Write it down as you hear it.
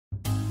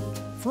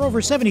For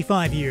over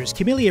 75 years,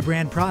 Camellia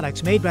brand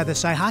products made by the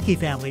Saihaki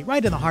family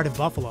right in the heart of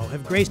Buffalo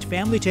have graced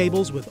family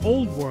tables with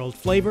old-world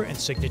flavor and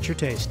signature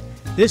taste.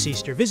 This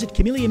Easter, visit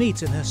Camellia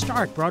Meats in the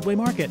historic Broadway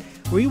Market,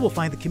 where you will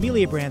find the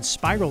Camellia brand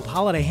spiraled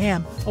holiday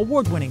ham,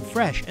 award-winning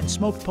fresh and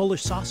smoked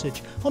Polish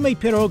sausage, homemade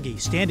pierogi,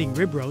 standing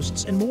rib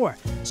roasts, and more.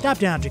 Stop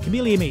down to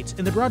Camellia Meats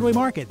in the Broadway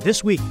Market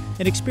this week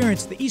and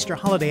experience the Easter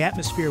holiday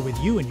atmosphere with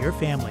you and your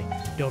family.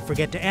 Don't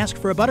forget to ask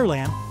for a butter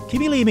lamb.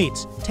 Camellia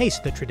Meats,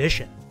 taste the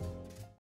tradition.